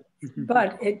 but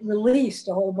it released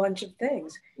a whole bunch of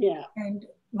things. Yeah. And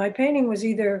my painting was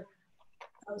either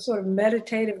a sort of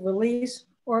meditative release,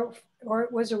 or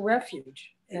it was a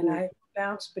refuge. And I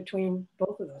bounced between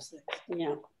both of those things.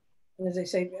 Yeah. And as I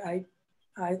say,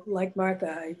 I like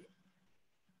Martha,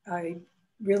 I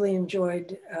really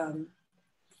enjoyed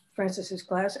Frances's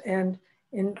class. And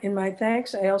in my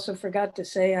thanks, I also forgot to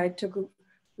say I took a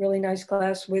really nice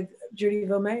class with Judy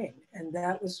Vomain, and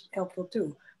that was helpful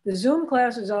too. The Zoom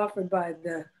classes offered by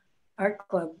the art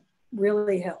club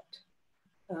really helped.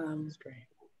 That's great.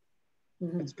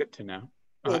 That's good to know.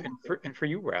 And for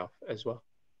you, Ralph, as well.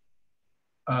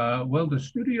 Well, the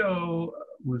studio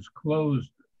was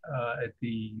closed at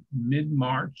the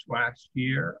mid-March last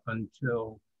year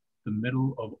until the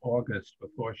middle of August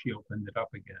before she opened it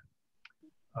up again.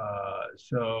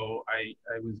 So I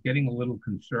was getting a little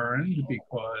concerned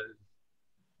because,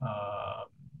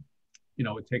 you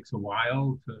know, it takes a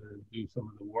while to do some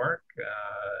of the work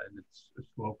and it's a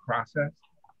slow process.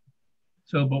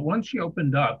 So, but once she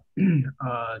opened up,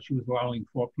 she was allowing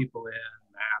 4 people in,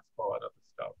 masks, all that other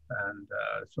stuff. And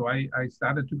so I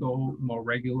started to go more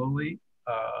regularly.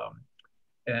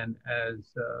 And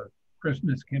as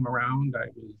Christmas came around, I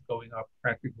was going up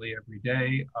practically every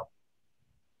day up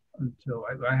until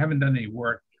I haven't done any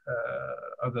work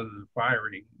other than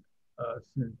firing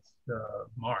since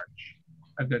March.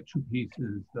 I've got 2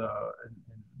 pieces in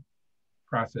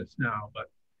process now, but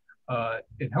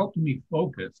it helped me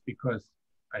focus because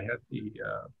I had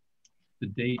the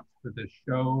date for the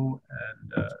show,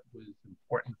 and it was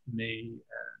important to me.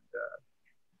 And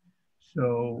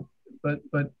so, but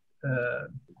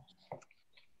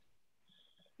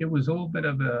it was a little bit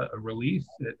of a release.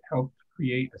 It helped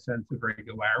create a sense of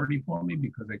regularity for me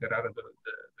because I got out of the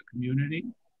community,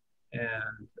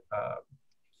 and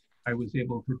I was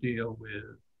able to deal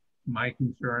with my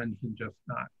concerns and just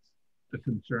not the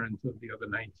concerns of the other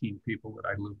 19 people that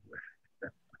I live with.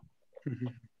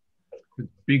 It's a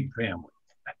big family.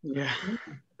 Yeah,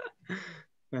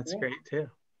 that's great too.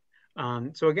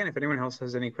 So again, if anyone else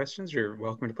has any questions, you're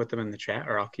welcome to put them in the chat,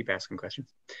 or I'll keep asking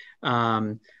questions.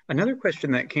 Another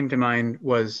question that came to mind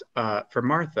was for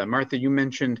Martha. Martha, you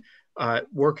mentioned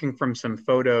working from some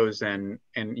photos, and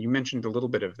you mentioned a little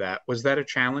bit of that. Was that a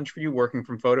challenge for you, working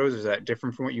from photos? Is that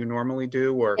different from what you normally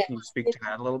do, or can you speak to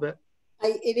that a little bit?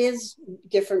 It is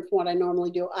different from what I normally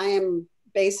do. I am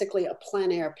basically a plein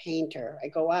air painter. I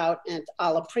go out and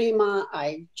alla prima,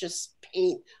 I just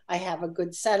paint. I have a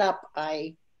good setup.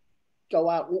 I go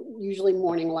out, usually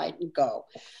morning light, and go.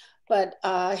 But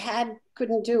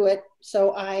couldn't do it,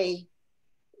 so I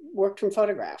worked from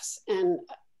photographs. And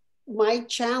my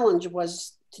challenge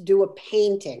was to do a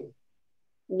painting,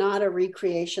 not a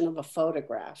recreation of a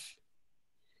photograph.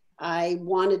 I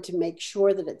wanted to make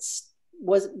sure that it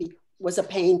was a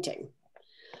painting.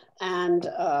 And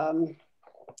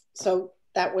so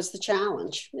that was the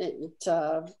challenge.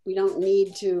 We don't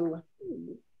need to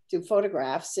do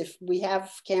photographs if we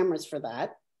have cameras for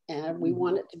that, and we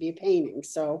want it to be a painting.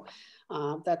 So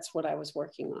that's what I was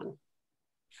working on.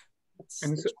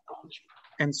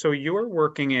 And so you're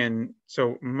working in,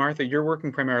 so Martha, you're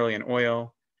working primarily in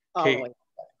oil, Kate,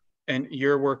 and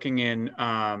you're working in,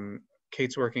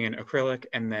 Kate's working in acrylic,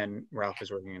 and then Ralph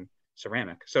is working in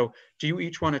ceramic. So do you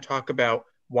each want to talk about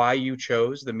why you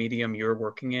chose the medium you're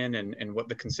working in, and what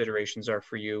the considerations are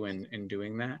for you in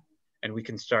doing that? And we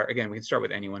can start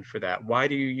with anyone for that. Why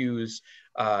do you use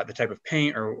the type of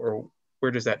paint, or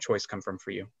where does that choice come from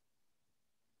for you?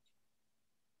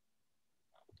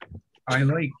 I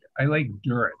like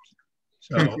dirt.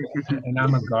 So, and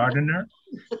I'm a gardener.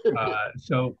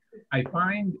 So I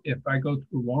find if I go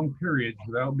through long periods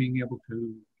without being able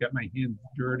to get my hands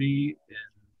dirty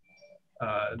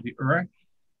in the earth,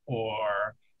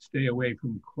 or stay away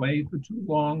from clay for too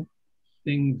long,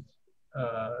 things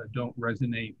don't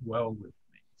resonate well with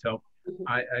me. So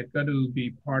I've got to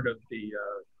be part of the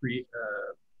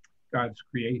God's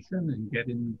creation and get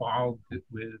involved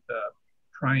with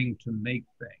trying to make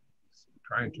things,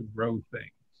 trying to grow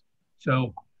things.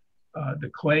 So the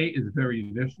clay is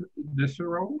very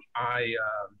visceral. I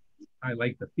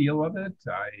like the feel of it.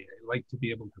 I like to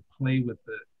be able to play with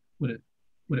what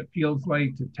it feels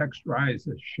like, to texturize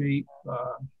a shape.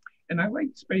 And I like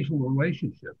spatial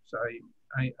relationships.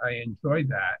 I enjoy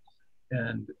that.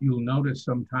 And you'll notice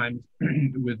sometimes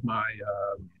with my,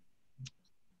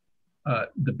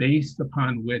 the base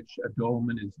upon which a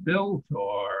dolmen is built,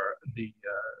 or the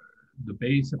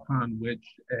base upon which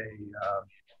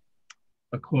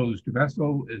a closed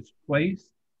vessel is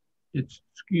placed, it's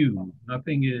skewed.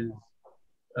 Nothing is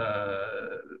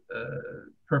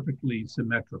perfectly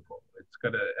symmetrical. It's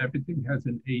everything has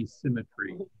an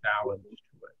asymmetry balance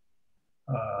to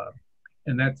it.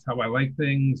 And that's how I like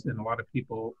things. And a lot of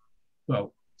people,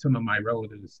 well, some of my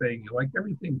relatives saying, you like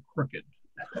everything crooked.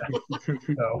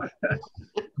 So,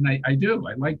 and I do.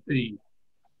 I like the,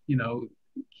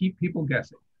 keep people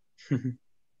guessing.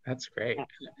 That's great.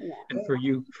 Yeah. And for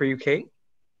you, Kate?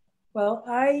 Well,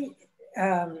 I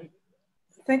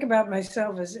think about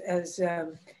myself as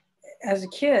a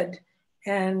kid,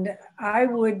 and I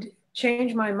would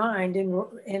change my mind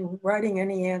in writing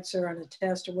any answer on a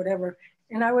test or whatever,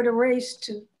 and I would erase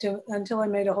until I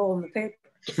made a hole in the paper.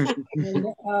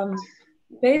 And,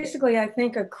 basically, I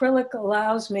think acrylic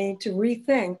allows me to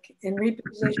rethink and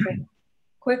reposition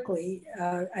quickly.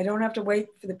 I don't have to wait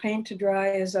for the paint to dry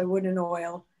as I would in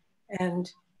oil,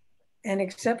 and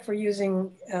except for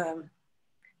using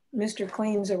Mr.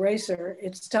 Clean's eraser,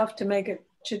 it's tough to make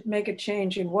a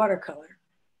change in watercolor.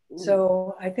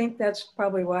 So I think that's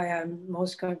probably why I'm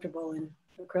most comfortable in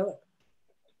acrylic.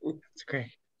 That's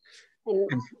great.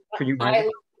 And for you,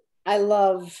 I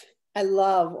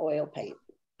love oil paint.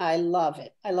 I love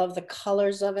it. I love the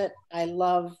colors of it. I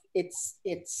love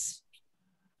it's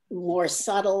more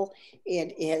subtle.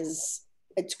 It's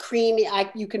creamy.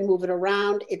 You can move it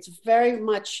around. It's very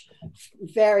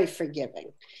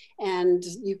forgiving, and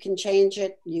you can change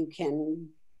it. You can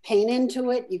paint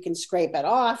into it. You can scrape it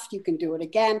off. You can do it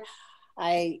again.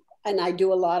 I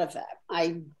do a lot of that.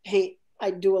 I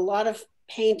do a lot of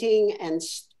painting and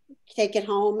take it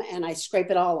home and I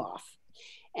scrape it all off.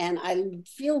 And I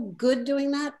feel good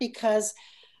doing that, because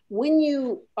when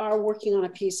you are working on a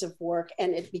piece of work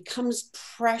and it becomes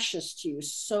precious to you,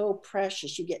 so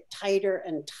precious, you get tighter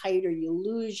and tighter, you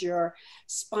lose your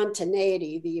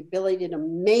spontaneity, the ability to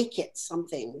make it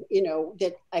something,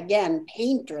 that, again,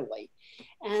 painterly.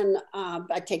 And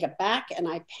I take it back and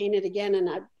I paint it again, and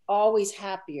I'm always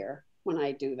happier when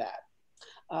I do that.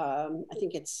 I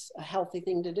think it's a healthy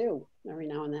thing to do every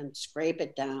now and then, scrape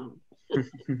it down.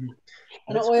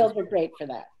 And oils are great for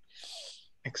that.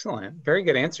 Excellent. Very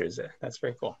good answers. That's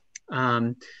very cool.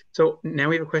 So now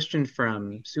we have a question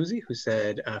from Susie, who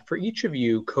said, for each of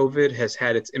you, COVID has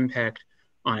had its impact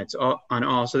on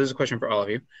all. So this is a question for all of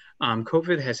you.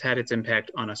 COVID has had its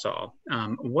impact on us all.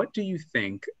 What do you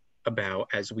think about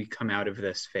as we come out of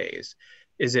this phase?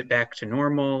 Is it back to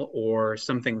normal or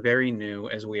something very new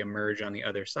as we emerge on the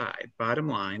other side? Bottom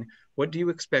line, what do you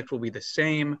expect will be the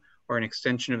same or an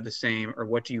extension of the same, or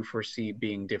what do you foresee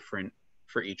being different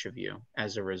for each of you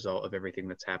as a result of everything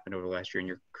that's happened over the last year and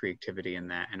your creativity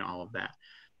and all of that?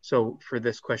 So for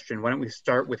this question, why don't we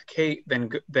start with Kate, then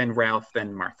Ralph,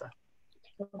 then Martha.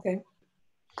 Okay.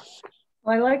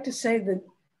 Well, I like to say that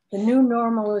the new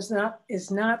normal is not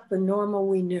the normal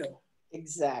we knew.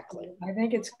 Exactly. I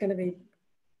think it's going to be,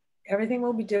 everything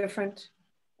will be different,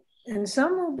 and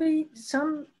some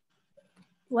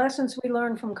lessons we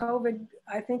learned from COVID,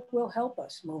 I think, will help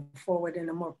us move forward in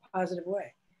a more positive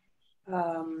way.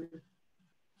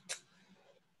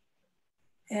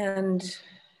 And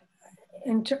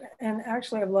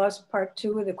actually, I've lost part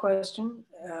 2 of the question.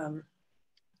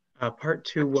 Part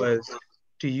 2 was,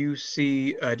 do you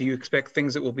expect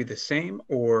things that will be the same,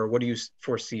 or what do you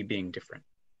foresee being different?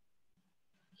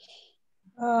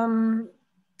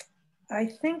 I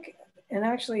think, and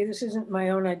actually this isn't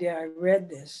my own idea, I read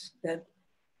this, that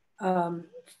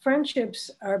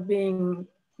friendships are being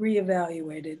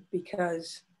reevaluated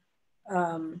because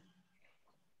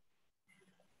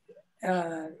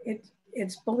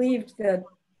it's believed that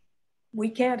we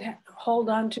can't hold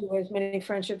on to as many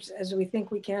friendships as we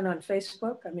think we can on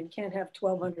Facebook. I mean, can't have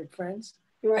 1,200 friends.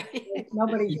 Right.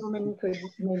 Nobody human could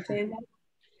maintain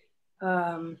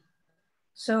that.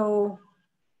 So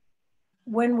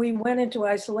when we went into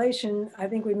isolation, I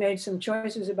think we made some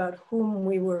choices about whom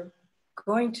we were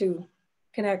going to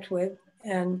connect with.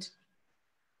 And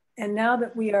now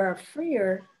that we are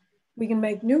freer, we can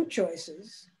make new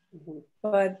choices. Mm-hmm.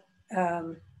 But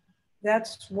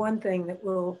that's one thing that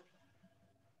will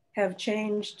have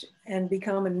changed and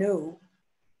become anew.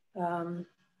 And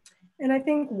I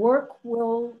think work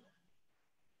will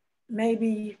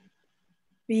maybe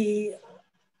be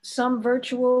some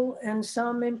virtual and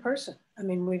some in person. I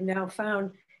mean, we've now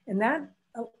found, and that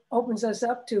opens us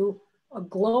up to a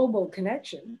global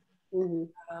connection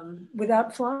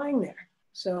without flying there.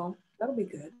 So that'll be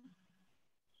good.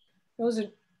 Those are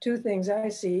 2 things I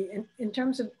see. In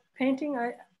terms of painting,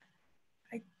 I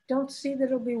don't see that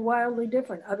it'll be wildly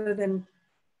different, other than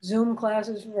Zoom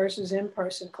classes versus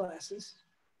in-person classes.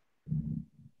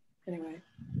 Anyway.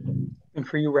 And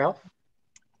for you, Ralph?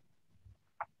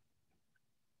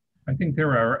 I think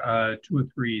there are 2 or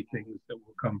 3 things that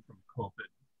will come from COVID.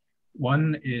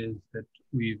 One is that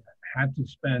we've had to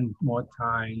spend more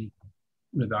time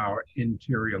with our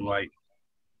interior life.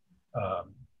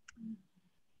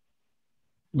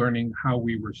 learning how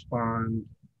we respond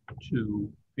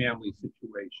to family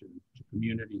situations, to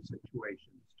community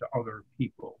situations, to other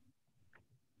people.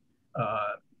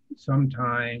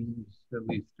 Sometimes, at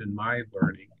least in my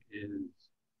learning, is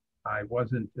I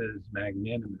wasn't as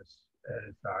magnanimous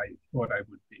as I thought I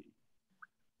would be.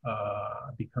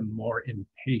 Become more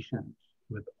impatient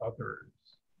with others.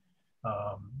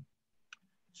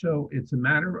 So it's a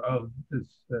matter of this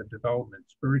development,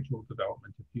 spiritual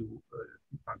development, if you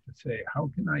want to say, how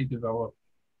can I develop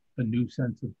a new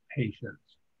sense of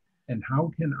patience? And how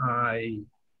can I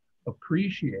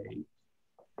appreciate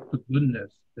the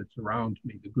goodness that's around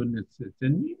me, the goodness that's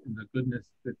in me, and the goodness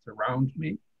that's around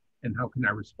me? And how can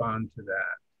I respond to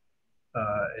that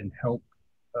and help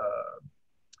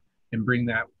and bring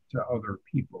that to other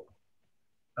people?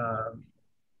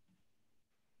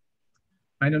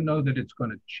 I don't know that it's going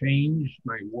to change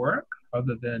my work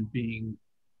other than being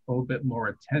a little bit more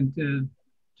attentive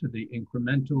to the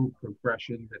incremental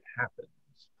progression that happens.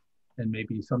 And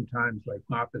maybe sometimes, like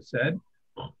Martha said,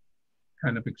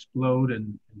 kind of explode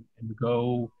and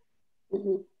go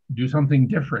do something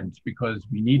different, because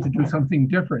we need to do something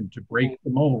different to break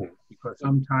the mold, because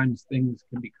sometimes things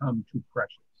can become too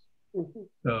precious.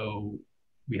 So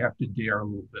we have to dare a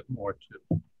little bit more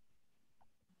too.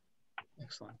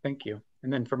 Excellent, thank you.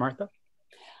 And then for Martha?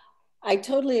 I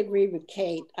totally agree with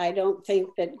Kate. I don't think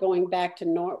that going back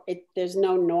to there's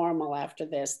no normal after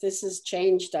this. This has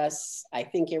changed us, I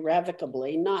think,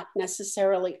 irrevocably, not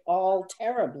necessarily all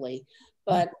terribly,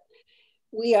 but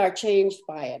we are changed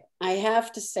by it. I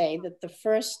have to say that the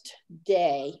first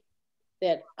day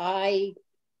that I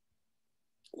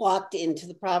walked into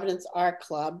the Providence Art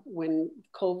Club when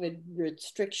COVID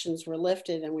restrictions were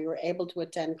lifted and we were able to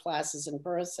attend classes in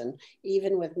person,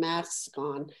 even with masks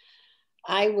on,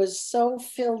 I was so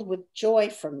filled with joy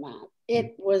from that.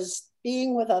 It was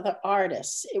being with other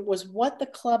artists. It was what the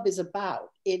club is about.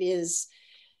 It is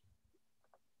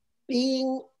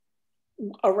being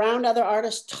around other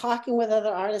artists, talking with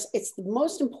other artists. It's the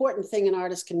most important thing an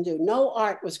artist can do. No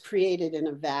art was created in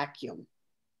a vacuum.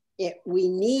 We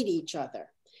need each other.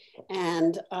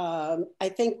 And I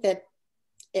think that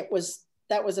that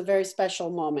was a very special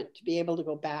moment to be able to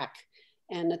go back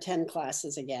and attend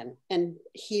classes again and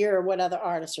hear what other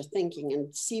artists are thinking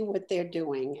and see what they're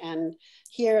doing and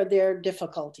hear their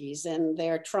difficulties and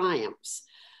their triumphs.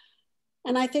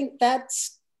 And I think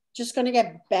that's just going to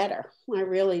get better. I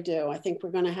really do. I think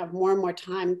we're going to have more and more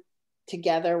time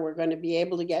together. We're going to be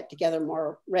able to get together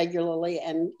more regularly.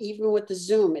 And even with the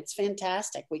Zoom, it's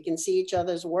fantastic. We can see each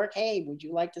other's work. Hey, would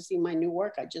you like to see my new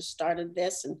work? I just started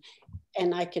this,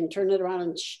 and I can turn it around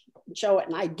and show it.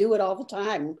 And I do it all the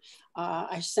time.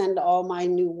 I send all my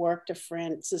new work to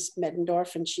Frances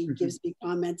Medendorf, and she gives me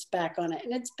comments back on it.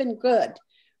 And it's been good,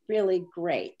 really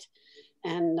great.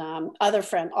 And other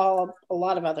friends, a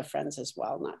lot of other friends as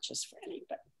well, not just Franny,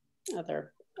 but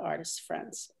other artist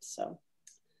friends. So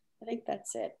I think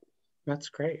that's it. That's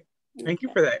great. Thank you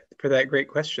for that great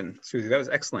question, Susie. That was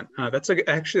excellent. That's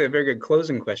actually a very good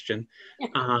closing question,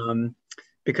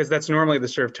 because that's normally the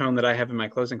sort of tone that I have in my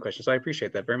closing questions. So I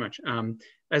appreciate that very much.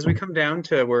 As we come down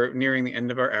to, we're nearing the end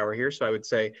of our hour here, so I would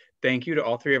say thank you to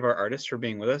all three of our artists for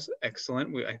being with us.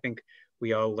 Excellent. I think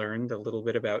we all learned a little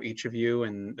bit about each of you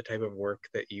and the type of work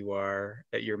that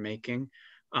you're making.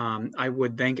 I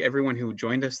would thank everyone who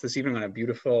joined us this evening on a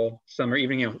beautiful summer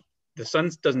evening. You know, the sun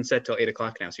doesn't set till 8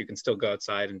 o'clock now, so you can still go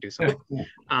outside and do something.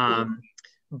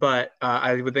 But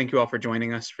I would thank you all for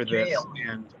joining us for this,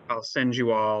 and I'll send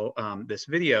you all this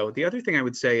video. The other thing I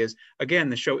would say is, again,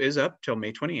 the show is up till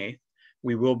May 28th.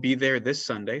 We will be there this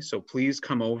Sunday, so please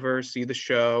come over, see the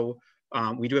show.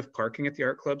 We do have parking at the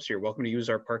art club, so you're welcome to use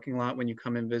our parking lot when you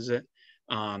come and visit.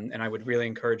 And I would really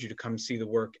encourage you to come see the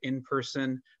work in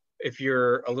person. If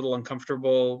you're a little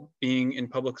uncomfortable being in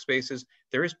public spaces,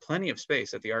 there is plenty of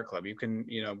space at the art club. We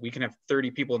can have 30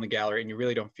 people in the gallery and you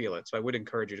really don't feel it. So I would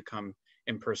encourage you to come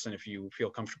in person if you feel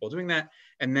comfortable doing that.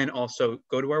 And then also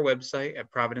go to our website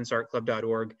at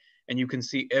providenceartclub.org, and you can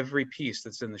see every piece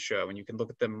that's in the show, and you can look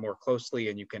at them more closely,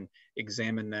 and you can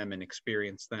examine them and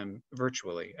experience them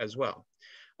virtually as well.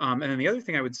 And then the other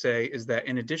thing I would say is that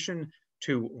in addition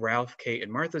to Ralph, Kate,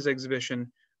 and Martha's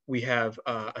exhibition, we have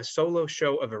a solo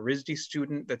show of a RISD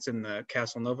student that's in the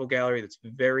Castle Novo Gallery that's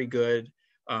very good.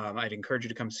 I'd encourage you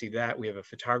to come see that. We have a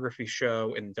photography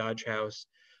show in Dodge House.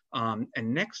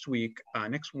 And next week,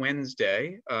 next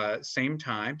Wednesday, same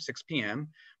time, 6 p.m.,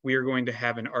 we are going to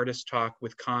have an artist talk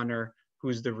with Connor,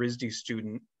 who's the RISD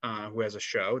student who has a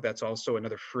show. That's also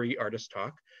another free artist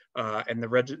talk. And the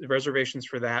reservations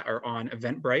for that are on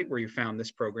Eventbrite, where you found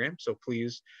this program. So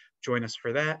please join us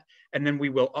for that. And then we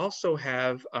will also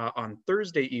have on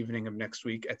Thursday evening of next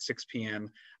week at 6 p.m.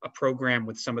 a program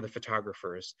with some of the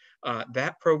photographers.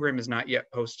 That program is not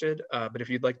yet posted, but if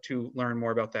you'd like to learn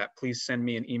more about that, please send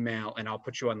me an email and I'll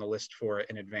put you on the list for it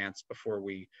in advance before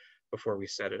we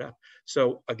set it up.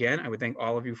 So again, I would thank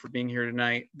all of you for being here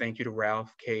tonight. Thank you to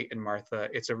Ralph, Kate, and Martha.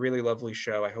 It's a really lovely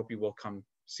show. I hope you will come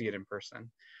see it in person.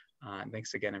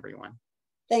 Thanks again, everyone.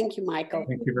 Thank you, Michael.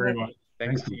 Thank you very much.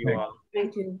 Thanks to you all.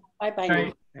 Thank you. Bye-bye Bye.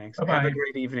 now. Thanks. Bye-bye. Have a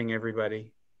great evening,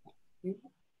 everybody. You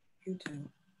too.